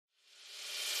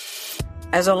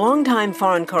As a longtime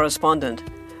foreign correspondent,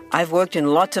 I've worked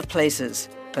in lots of places,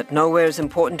 but nowhere as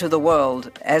important to the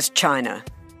world as China.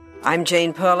 I'm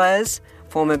Jane Perlez,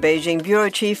 former Beijing bureau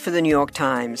chief for the New York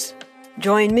Times.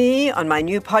 Join me on my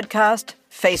new podcast,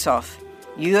 Face Off,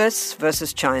 US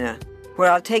versus China, where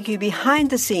I'll take you behind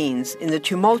the scenes in the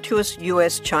tumultuous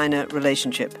US-China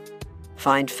relationship.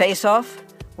 Find Face Off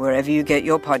wherever you get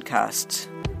your podcasts.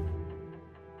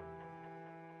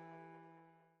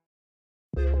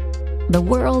 The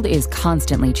world is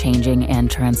constantly changing and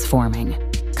transforming.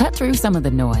 Cut through some of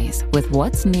the noise with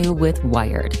What's New with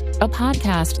Wired, a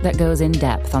podcast that goes in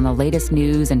depth on the latest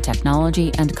news and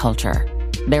technology and culture.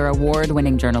 Their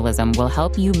award-winning journalism will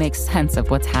help you make sense of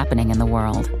what's happening in the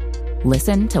world.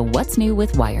 Listen to What's New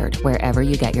with Wired wherever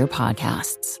you get your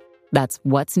podcasts. That's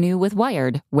What's New with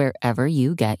Wired wherever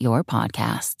you get your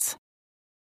podcasts.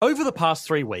 Over the past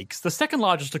 3 weeks, the second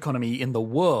largest economy in the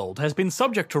world has been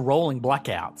subject to rolling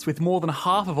blackouts, with more than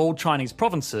half of all Chinese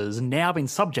provinces now been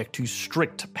subject to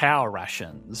strict power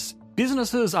rations.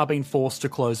 Businesses are being forced to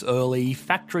close early,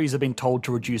 factories have been told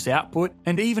to reduce output,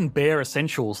 and even bare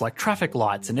essentials like traffic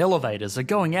lights and elevators are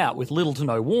going out with little to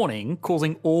no warning,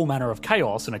 causing all manner of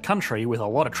chaos in a country with a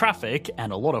lot of traffic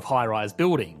and a lot of high-rise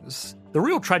buildings. The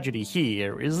real tragedy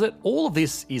here is that all of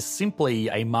this is simply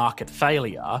a market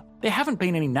failure. There haven't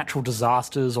been any natural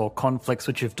disasters or conflicts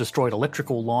which have destroyed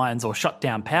electrical lines or shut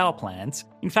down power plants.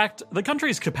 In fact, the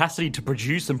country's capacity to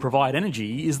produce and provide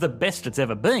energy is the best it's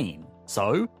ever been.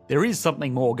 So, there is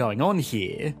something more going on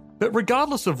here. But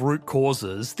regardless of root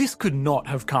causes, this could not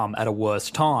have come at a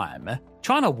worse time.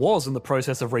 China was in the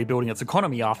process of rebuilding its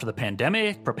economy after the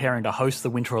pandemic, preparing to host the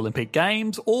Winter Olympic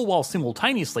Games, all while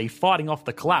simultaneously fighting off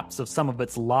the collapse of some of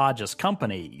its largest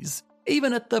companies.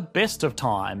 Even at the best of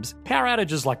times, power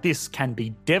outages like this can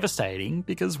be devastating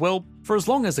because, well, for as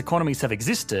long as economies have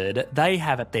existed, they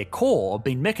have at their core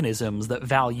been mechanisms that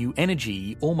value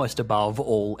energy almost above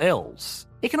all else.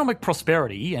 Economic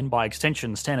prosperity, and by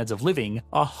extension standards of living,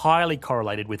 are highly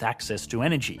correlated with access to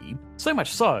energy. So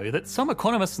much so that some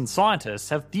economists and scientists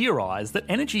have theorised that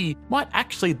energy might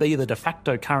actually be the de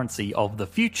facto currency of the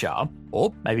future,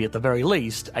 or maybe at the very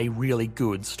least, a really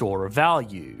good store of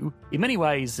value. In many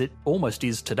ways, it almost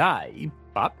is today,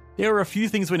 but there are a few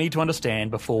things we need to understand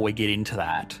before we get into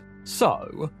that.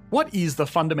 So, what is the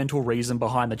fundamental reason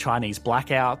behind the Chinese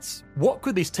blackouts? What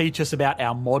could this teach us about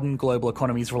our modern global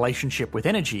economy's relationship with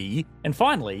energy? And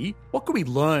finally, what could we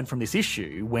learn from this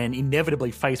issue when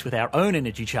inevitably faced with our own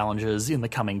energy challenges in the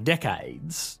coming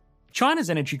decades?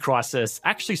 China's energy crisis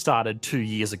actually started 2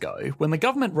 years ago, when the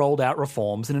government rolled out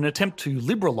reforms in an attempt to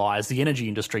liberalise the energy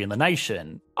industry in the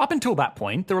nation. Up until that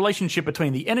point, the relationship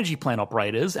between the energy plant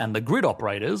operators and the grid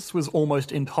operators was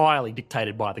almost entirely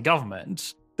dictated by the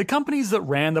government. The companies that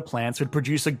ran the plants would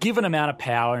produce a given amount of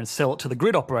power and sell it to the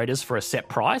grid operators for a set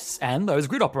price, and those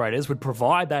grid operators would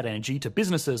provide that energy to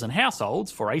businesses and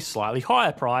households for a slightly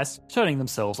higher price, earning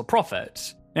themselves a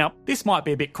profit. Now, this might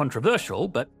be a bit controversial,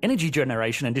 but energy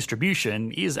generation and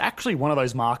distribution is actually one of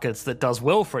those markets that does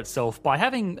well for itself by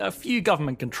having a few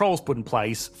government controls put in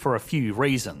place for a few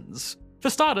reasons.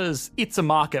 For starters, it's a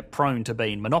market prone to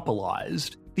being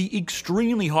monopolised. The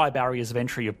extremely high barriers of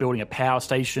entry of building a power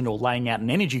station or laying out an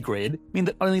energy grid mean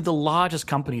that only the largest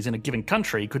companies in a given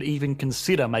country could even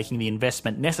consider making the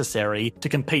investment necessary to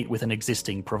compete with an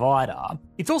existing provider.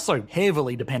 It's also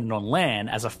heavily dependent on land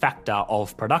as a factor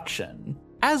of production.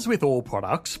 As with all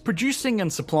products, producing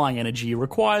and supplying energy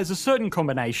requires a certain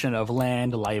combination of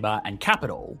land, labour and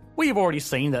capital. We have already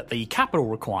seen that the capital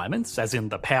requirements, as in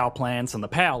the power plants and the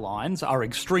power lines, are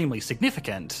extremely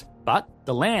significant. But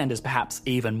the land is perhaps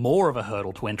even more of a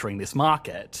hurdle to entering this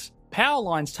market. Power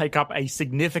lines take up a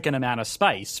significant amount of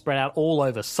space spread out all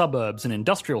over suburbs and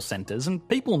industrial centres, and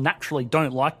people naturally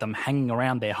don't like them hanging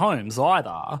around their homes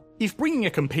either. If bringing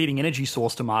a competing energy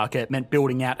source to market meant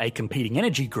building out a competing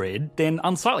energy grid, then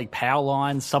unsightly power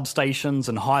lines, substations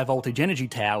and high voltage energy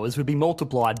towers would be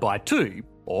multiplied by 2.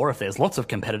 Or if there's lots of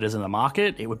competitors in the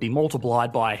market, it would be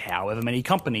multiplied by however many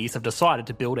companies have decided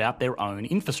to build out their own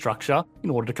infrastructure in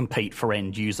order to compete for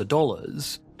end user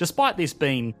dollars. Despite this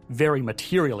being very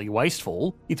materially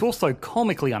wasteful, it's also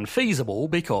comically unfeasible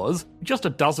because just a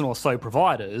dozen or so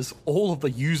providers, all of the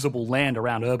usable land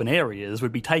around urban areas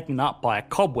would be taken up by a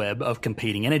cobweb of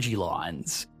competing energy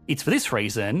lines. It's for this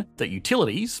reason that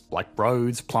utilities, like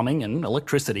roads, plumbing and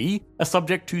electricity, are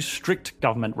subject to strict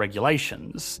government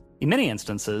regulations. In many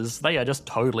instances, they are just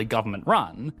totally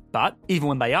government-run, but even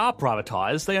when they are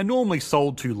privatised, they are normally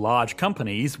sold to large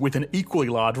companies with an equally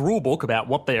large rulebook about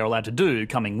what they are allowed to do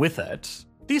coming with it.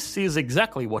 This is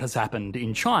exactly what has happened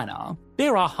in China.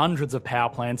 There are hundreds of power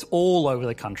plants all over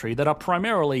the country that are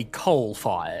primarily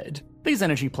coal-fired. These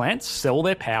energy plants sell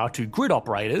their power to grid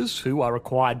operators who are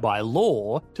required by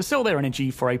law to sell their energy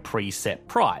for a preset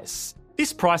price.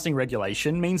 This pricing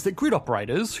regulation means that grid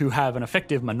operators, who have an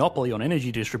effective monopoly on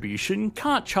energy distribution,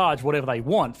 can't charge whatever they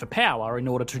want for power in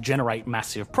order to generate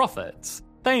massive profits.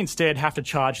 They instead have to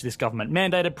charge this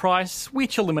government-mandated price,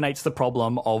 which eliminates the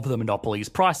problem of the monopoly's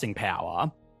pricing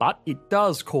power. But it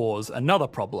does cause another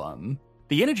problem.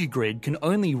 The energy grid can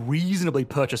only reasonably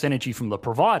purchase energy from the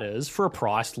providers for a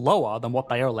price lower than what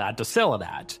they are allowed to sell it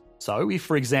at. So if,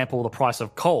 for example, the price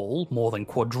of coal more than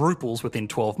quadruples within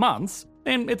 12 months,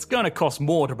 then it's going to cost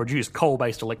more to produce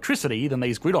coal-based electricity than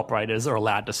these grid operators are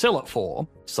allowed to sell it for.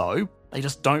 So they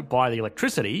just don't buy the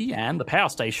electricity and the power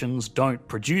stations don't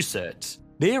produce it.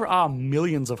 There are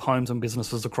millions of homes and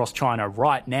businesses across China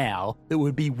right now that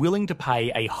would be willing to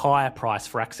pay a higher price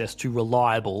for access to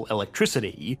reliable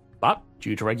electricity, but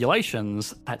due to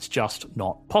regulations, that's just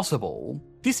not possible.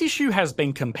 This issue has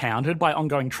been compounded by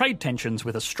ongoing trade tensions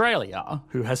with Australia,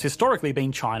 who has historically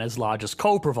been China's largest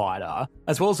coal provider,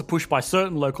 as well as a push by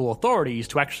certain local authorities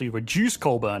to actually reduce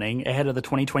coal burning ahead of the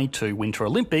 2022 Winter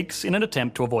Olympics in an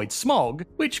attempt to avoid smog,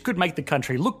 which could make the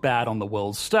country look bad on the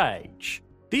world stage.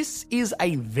 This is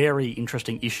a very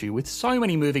interesting issue with so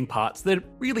many moving parts that it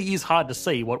really is hard to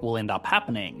see what will end up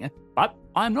happening. But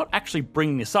I'm not actually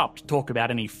bringing this up to talk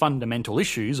about any fundamental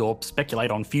issues or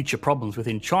speculate on future problems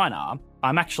within China.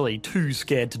 I'm actually too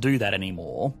scared to do that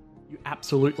anymore. You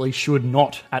absolutely should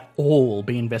not at all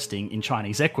be investing in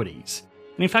Chinese equities.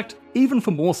 And in fact, even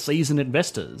for more seasoned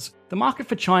investors, the market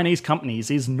for Chinese companies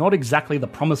is not exactly the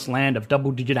promised land of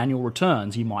double-digit annual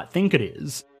returns you might think it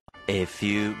is. A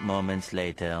few moments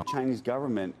later, Chinese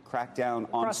government cracked down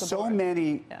on so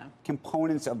many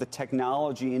components of the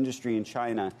technology industry in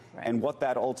China, and what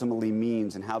that ultimately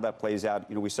means and how that plays out.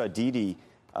 You know, we saw Didi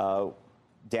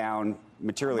down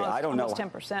materially. I don't know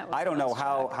 10%. I don't know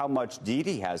how much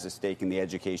Didi has a stake in the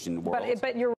education world.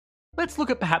 But you're. Let's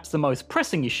look at perhaps the most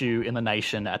pressing issue in the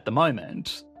nation at the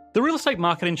moment. The real estate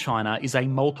market in China is a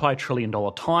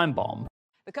multi-trillion-dollar time bomb.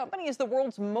 The company is the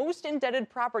world's most indebted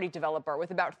property developer with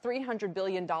about $300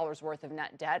 billion worth of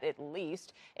net debt, at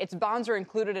least. Its bonds are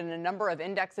included in a number of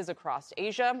indexes across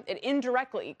Asia. It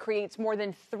indirectly creates more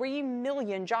than 3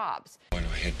 million jobs. I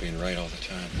hate being right all the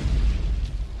time.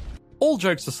 All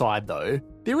jokes aside, though,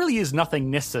 there really is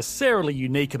nothing necessarily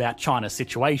unique about China's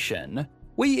situation.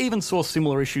 We even saw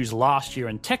similar issues last year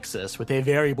in Texas with their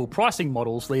variable pricing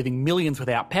models leaving millions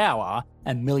without power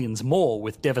and millions more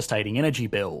with devastating energy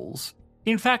bills.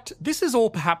 In fact, this is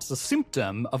all perhaps a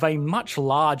symptom of a much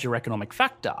larger economic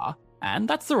factor, and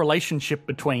that's the relationship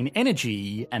between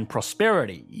energy and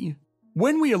prosperity.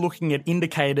 When we are looking at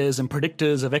indicators and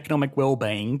predictors of economic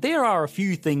well-being, there are a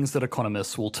few things that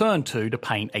economists will turn to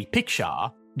paint a picture.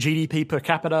 GDP per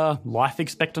capita, life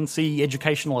expectancy,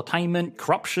 educational attainment,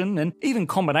 corruption, and even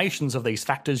combinations of these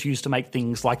factors used to make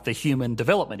things like the Human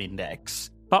Development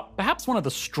Index. But perhaps one of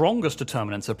the strongest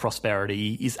determinants of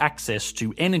prosperity is access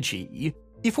to energy.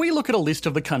 If we look at a list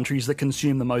of the countries that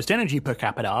consume the most energy per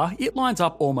capita, it lines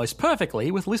up almost perfectly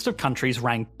with a list of countries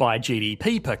ranked by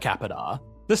GDP per capita.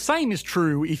 The same is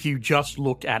true if you just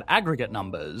look at aggregate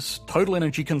numbers. Total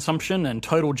energy consumption and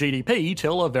total GDP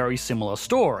tell a very similar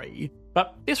story.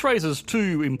 But this raises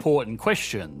two important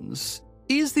questions.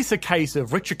 Is this a case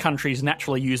of richer countries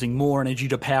naturally using more energy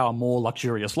to power more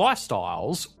luxurious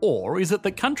lifestyles, or is it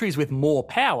that countries with more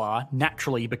power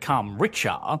naturally become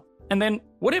richer? And then,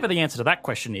 whatever the answer to that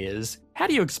question is, how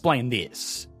do you explain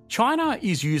this? China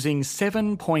is using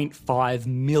 7.5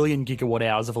 million gigawatt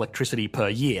hours of electricity per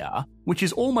year, which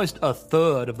is almost a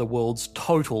third of the world's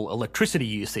total electricity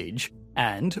usage,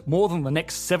 and more than the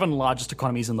next 7 largest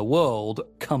economies in the world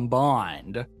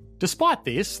combined. Despite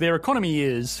this, their economy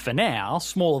is, for now,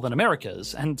 smaller than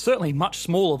America's, and certainly much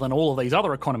smaller than all of these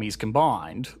other economies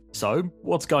combined. So,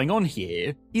 what's going on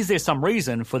here? Is there some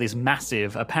reason for this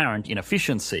massive apparent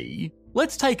inefficiency?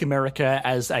 Let's take America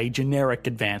as a generic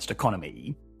advanced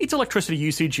economy. Its electricity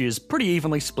usage is pretty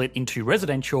evenly split into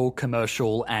residential,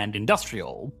 commercial, and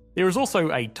industrial. There is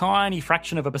also a tiny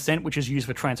fraction of a percent which is used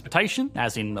for transportation,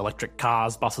 as in electric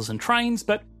cars, buses, and trains,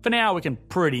 but for now we can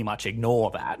pretty much ignore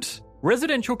that.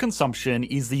 Residential consumption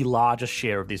is the largest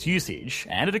share of this usage,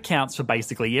 and it accounts for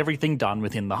basically everything done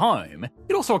within the home.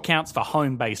 It also accounts for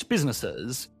home-based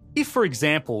businesses. If, for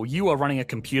example, you are running a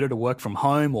computer to work from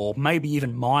home or maybe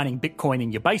even mining Bitcoin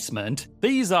in your basement,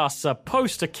 these are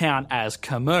supposed to count as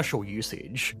commercial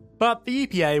usage. But the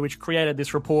EPA, which created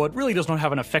this report, really does not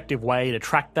have an effective way to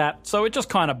track that, so it just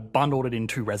kind of bundled it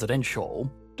into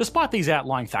residential. Despite these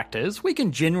outlying factors, we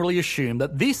can generally assume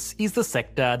that this is the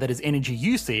sector that is energy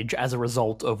usage as a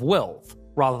result of wealth,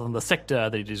 rather than the sector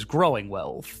that is growing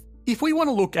wealth. If we want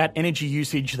to look at energy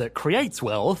usage that creates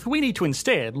wealth, we need to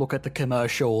instead look at the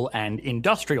commercial and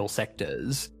industrial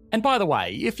sectors. And by the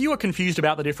way, if you are confused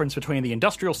about the difference between the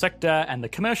industrial sector and the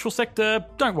commercial sector,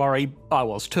 don't worry, I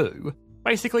was too.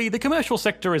 Basically, the commercial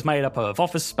sector is made up of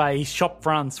office space, shop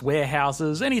fronts,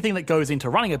 warehouses, anything that goes into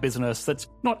running a business that's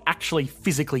not actually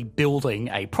physically building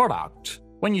a product.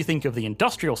 When you think of the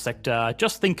industrial sector,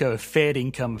 just think of fair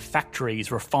income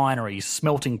factories, refineries,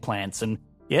 smelting plants, and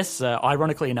yes,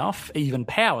 ironically enough, even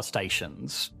power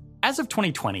stations. As of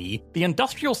 2020, the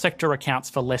industrial sector accounts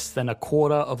for less than a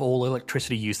quarter of all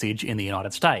electricity usage in the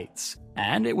United States,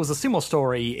 and it was a similar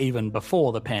story even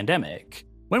before the pandemic.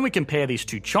 When we compare this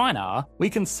to China, we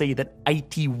can see that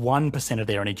 81% of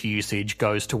their energy usage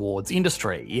goes towards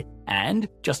industry, and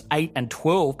just 8 and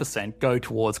 12% go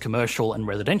towards commercial and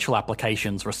residential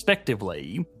applications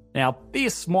respectively. Now,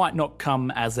 this might not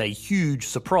come as a huge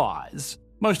surprise.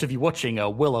 Most of you watching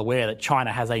are well aware that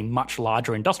China has a much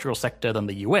larger industrial sector than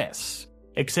the US.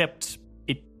 Except,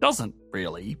 it doesn't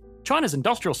really. China's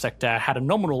industrial sector had a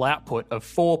nominal output of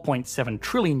 $4.7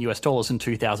 trillion in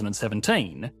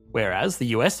 2017, whereas the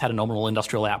US had a nominal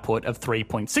industrial output of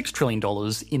 $3.6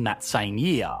 trillion in that same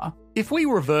year. If we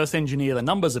reverse engineer the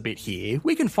numbers a bit here,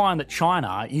 we can find that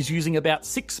China is using about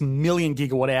 6 million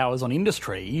gigawatt hours on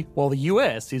industry, while the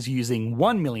US is using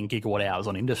 1 million gigawatt hours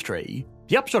on industry.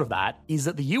 The upshot of that is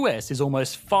that the US is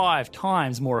almost 5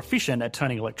 times more efficient at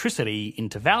turning electricity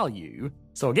into value.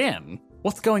 So again,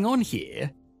 what's going on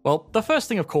here? Well, the first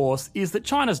thing, of course, is that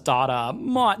China's data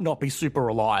might not be super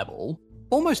reliable.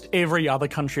 Almost every other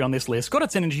country on this list got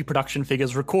its energy production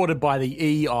figures recorded by the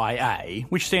EIA,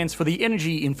 which stands for the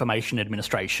Energy Information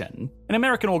Administration, an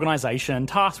American organisation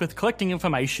tasked with collecting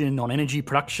information on energy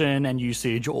production and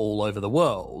usage all over the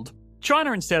world.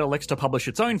 China instead elects to publish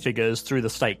its own figures through the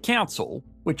State Council,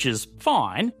 which is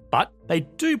fine, but they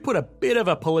do put a bit of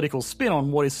a political spin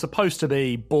on what is supposed to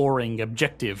be boring,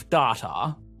 objective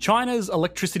data. China's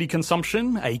electricity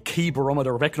consumption, a key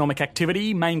barometer of economic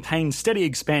activity, maintained steady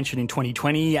expansion in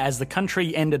 2020 as the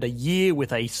country ended a year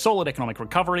with a solid economic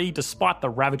recovery despite the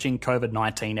ravaging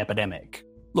COVID-19 epidemic.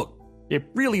 Look, there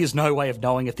really is no way of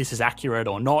knowing if this is accurate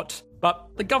or not, but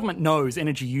the government knows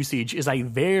energy usage is a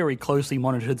very closely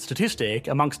monitored statistic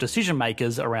amongst decision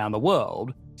makers around the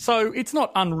world, so it's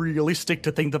not unrealistic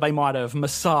to think that they might have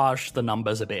massaged the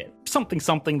numbers a bit.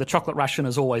 Something, the chocolate ration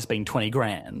has always been 20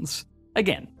 grands.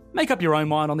 Again, make up your own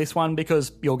mind on this one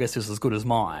because your guess is as good as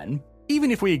mine. Even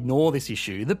if we ignore this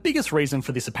issue, the biggest reason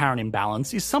for this apparent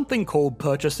imbalance is something called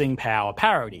purchasing power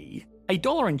parity.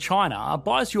 $1 in China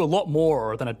buys you a lot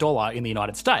more than $1 in the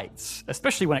United States,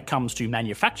 especially when it comes to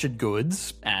manufactured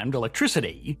goods and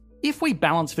electricity. If we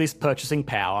balance for this purchasing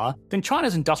power, then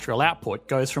China's industrial output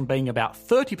goes from being about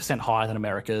 30% higher than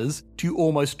America's to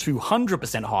almost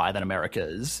 200% higher than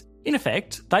America's. In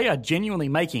effect, they are genuinely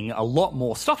making a lot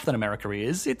more stuff than America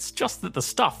is, it's just that the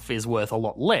stuff is worth a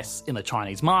lot less in the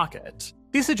Chinese market.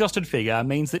 This adjusted figure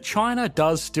means that China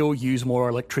does still use more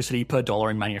electricity per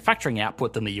dollar in manufacturing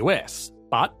output than the US,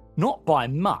 but not by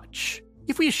much.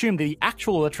 If we assume that the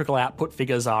actual electrical output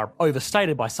figures are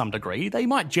overstated by some degree, they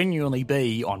might genuinely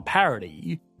be on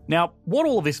parity. Now, what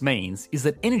all of this means is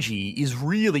that energy is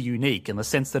really unique in the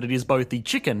sense that it is both the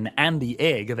chicken and the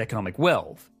egg of economic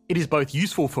wealth. It is both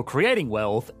useful for creating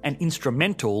wealth and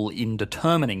instrumental in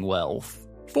determining wealth.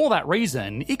 For that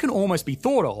reason, it can almost be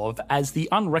thought of as the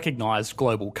unrecognised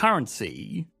global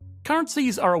currency.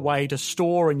 Currencies are a way to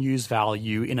store and use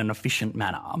value in an efficient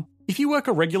manner. If you work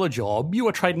a regular job, you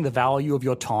are trading the value of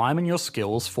your time and your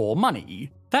skills for money.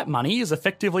 That money is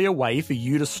effectively a way for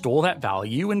you to store that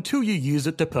value until you use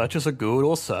it to purchase a good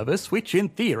or service which, in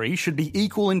theory, should be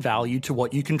equal in value to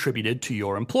what you contributed to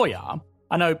your employer.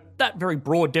 I know that very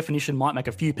broad definition might make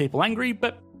a few people angry,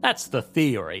 but that's the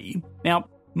theory. Now,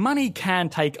 money can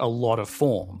take a lot of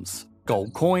forms.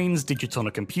 Gold coins, digits on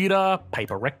a computer,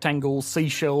 paper rectangles,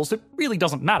 seashells, it really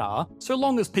doesn't matter, so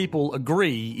long as people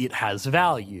agree it has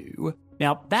value.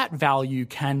 Now, that value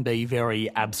can be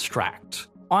very abstract.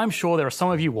 I'm sure there are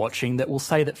some of you watching that will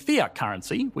say that fiat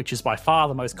currency, which is by far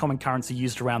the most common currency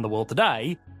used around the world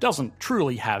today, doesn't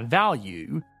truly have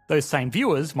value. Those same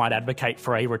viewers might advocate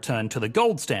for a return to the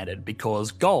gold standard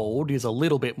because gold is a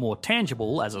little bit more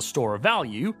tangible as a store of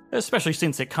value, especially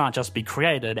since it can't just be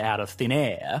created out of thin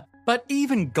air. But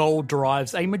even gold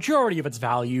derives a majority of its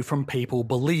value from people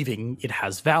believing it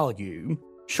has value.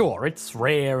 Sure, it's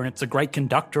rare and it's a great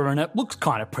conductor and it looks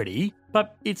kind of pretty,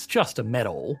 but it's just a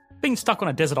metal. Being stuck on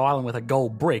a desert island with a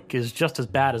gold brick is just as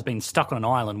bad as being stuck on an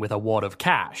island with a wad of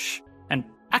cash. And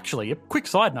Actually, a quick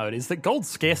side note is that gold's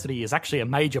scarcity is actually a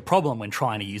major problem when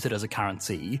trying to use it as a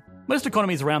currency. Most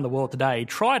economies around the world today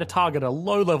try to target a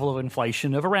low level of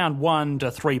inflation of around 1 to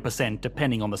 3%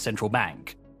 depending on the central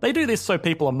bank. They do this so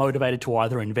people are motivated to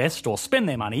either invest or spend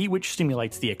their money, which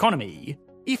stimulates the economy.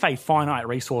 If a finite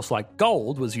resource like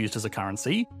gold was used as a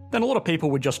currency, then a lot of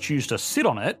people would just choose to sit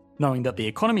on it, knowing that the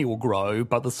economy will grow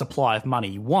but the supply of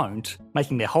money won't,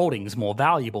 making their holdings more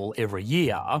valuable every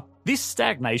year. This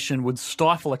stagnation would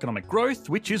stifle economic growth,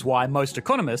 which is why most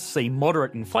economists see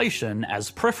moderate inflation as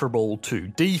preferable to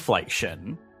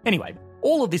deflation. Anyway,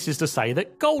 all of this is to say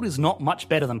that gold is not much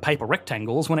better than paper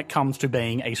rectangles when it comes to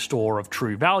being a store of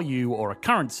true value or a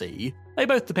currency. They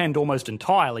both depend almost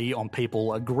entirely on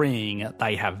people agreeing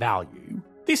they have value.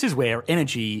 This is where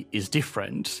energy is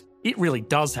different. It really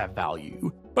does have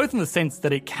value, both in the sense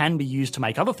that it can be used to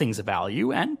make other things of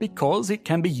value and because it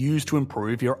can be used to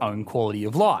improve your own quality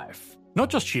of life. Not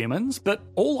just humans, but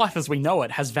all life as we know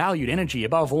it has valued energy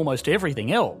above almost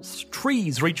everything else.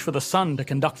 Trees reach for the sun to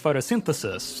conduct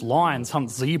photosynthesis, lions hunt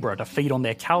zebra to feed on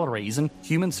their calories, and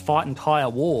humans fight entire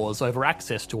wars over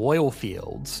access to oil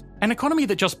fields. An economy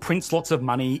that just prints lots of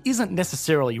money isn't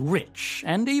necessarily rich,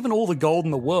 and even all the gold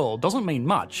in the world doesn't mean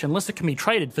much unless it can be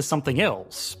traded for something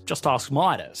else. Just ask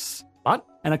Midas. But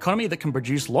an economy that can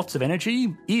produce lots of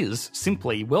energy is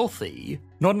simply wealthy.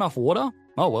 Not enough water?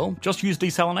 Oh well, just use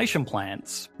desalination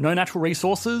plants. No natural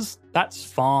resources? That's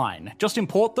fine. Just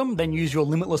import them, then use your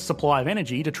limitless supply of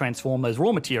energy to transform those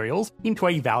raw materials into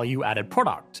a value-added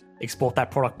product. Export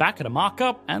that product back at a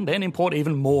markup, and then import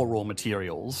even more raw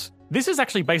materials. This is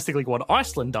actually basically what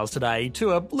Iceland does today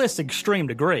to a less extreme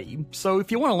degree, so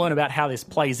if you want to learn about how this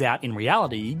plays out in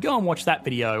reality, go and watch that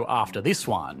video after this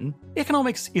one.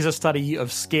 Economics is a study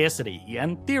of scarcity,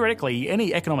 and theoretically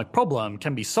any economic problem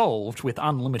can be solved with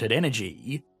unlimited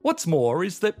energy. What's more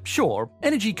is that, sure,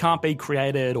 energy can't be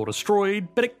created or destroyed,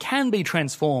 but it can be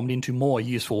transformed into more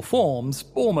useful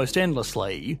forms almost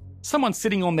endlessly. Someone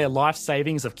sitting on their life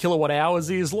savings of kilowatt hours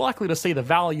is likely to see the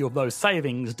value of those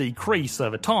savings decrease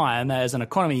over time as an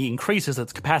economy increases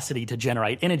its capacity to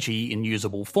generate energy in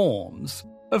usable forms.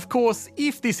 Of course,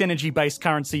 if this energy-based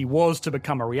currency was to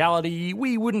become a reality,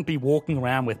 we wouldn't be walking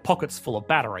around with pockets full of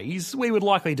batteries. We would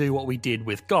likely do what we did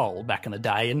with gold back in the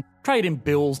day and trade in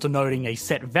bills denoting a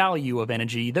set value of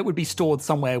energy that would be stored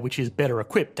somewhere which is better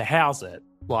equipped to house it,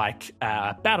 like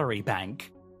a battery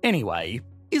bank. Anyway,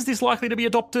 is this likely to be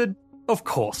adopted? Of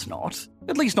course not,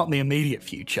 at least not in the immediate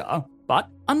future. But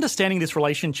understanding this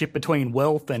relationship between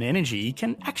wealth and energy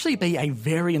can actually be a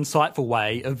very insightful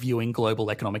way of viewing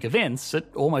global economic events at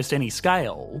almost any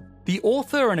scale. The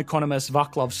author and economist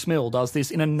Vaclav Smil does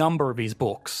this in a number of his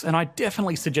books, and I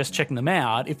definitely suggest checking them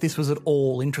out if this was at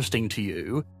all interesting to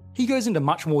you. He goes into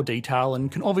much more detail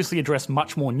and can obviously address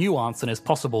much more nuance than is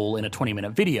possible in a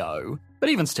 20-minute video. But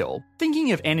even still,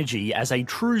 thinking of energy as a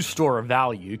true store of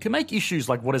value can make issues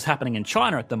like what is happening in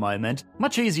China at the moment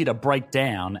much easier to break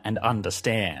down and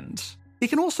understand. It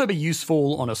can also be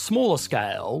useful on a smaller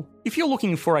scale. If you're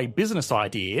looking for a business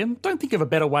idea, don't think of a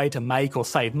better way to make or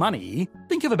save money,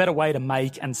 think of a better way to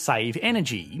make and save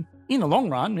energy. In the long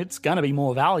run, it's going to be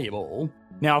more valuable.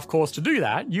 Now, of course, to do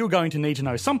that, you're going to need to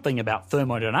know something about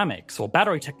thermodynamics or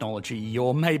battery technology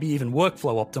or maybe even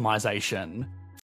workflow optimization.